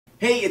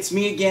Hey, it's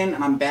me again,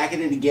 and I'm back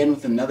at it again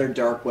with another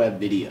dark web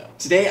video.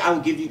 Today I will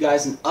give you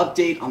guys an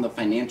update on the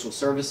financial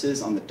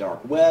services on the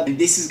dark web, and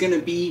this is going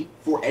to be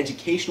for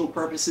educational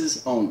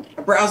purposes only.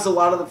 I browsed a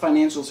lot of the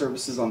financial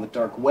services on the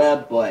dark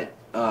web, but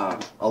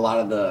a lot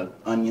of the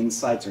onion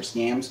sites are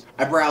scams.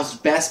 I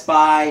browsed Best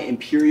Buy,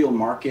 Imperial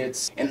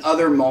Markets, and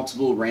other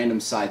multiple random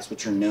sites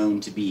which are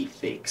known to be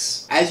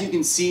fakes. As you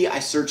can see, I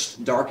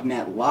searched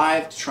Darknet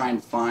Live to try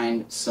and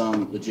find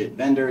some legit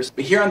vendors,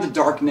 but here on the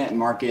Darknet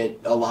market,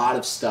 a lot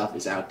of stuff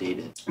is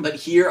outdated. But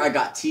here I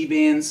got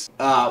T-Bands,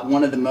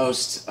 one of the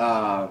most,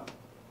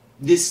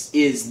 this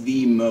is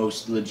the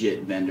most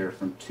legit vendor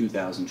from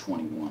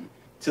 2021.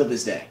 Till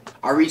this day.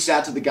 I reached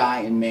out to the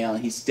guy in mail,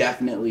 and he's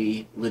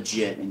definitely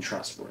legit and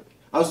trustworthy.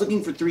 I was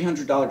looking for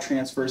 $300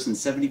 transfers and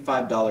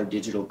 $75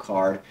 digital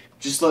card.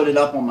 Just loaded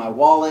up on my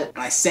wallet,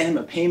 and I sent him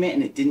a payment,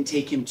 and it didn't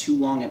take him too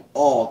long at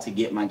all to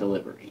get my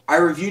delivery. I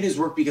reviewed his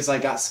work because I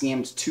got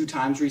scammed 2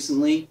 times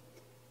recently.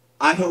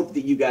 I hope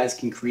that you guys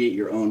can create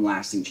your own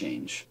lasting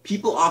change.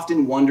 People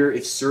often wonder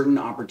if certain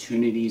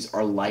opportunities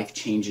are life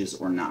changes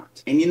or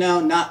not. And you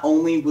know, not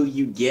only will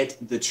you get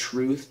the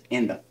truth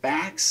and the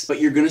facts, but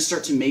you're gonna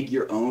start to make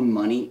your own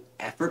money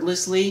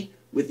effortlessly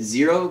with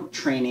zero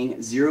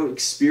training, zero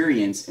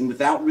experience, and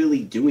without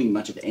really doing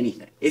much of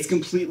anything. It's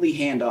completely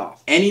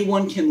hands-off.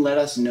 Anyone can let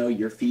us know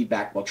your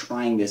feedback while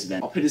trying this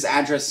vendor. I'll put his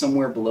address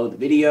somewhere below the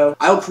video.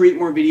 I'll create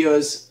more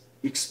videos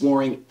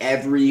exploring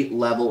every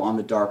level on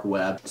the dark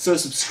web. So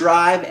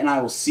subscribe, and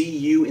I will see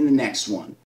you in the next one.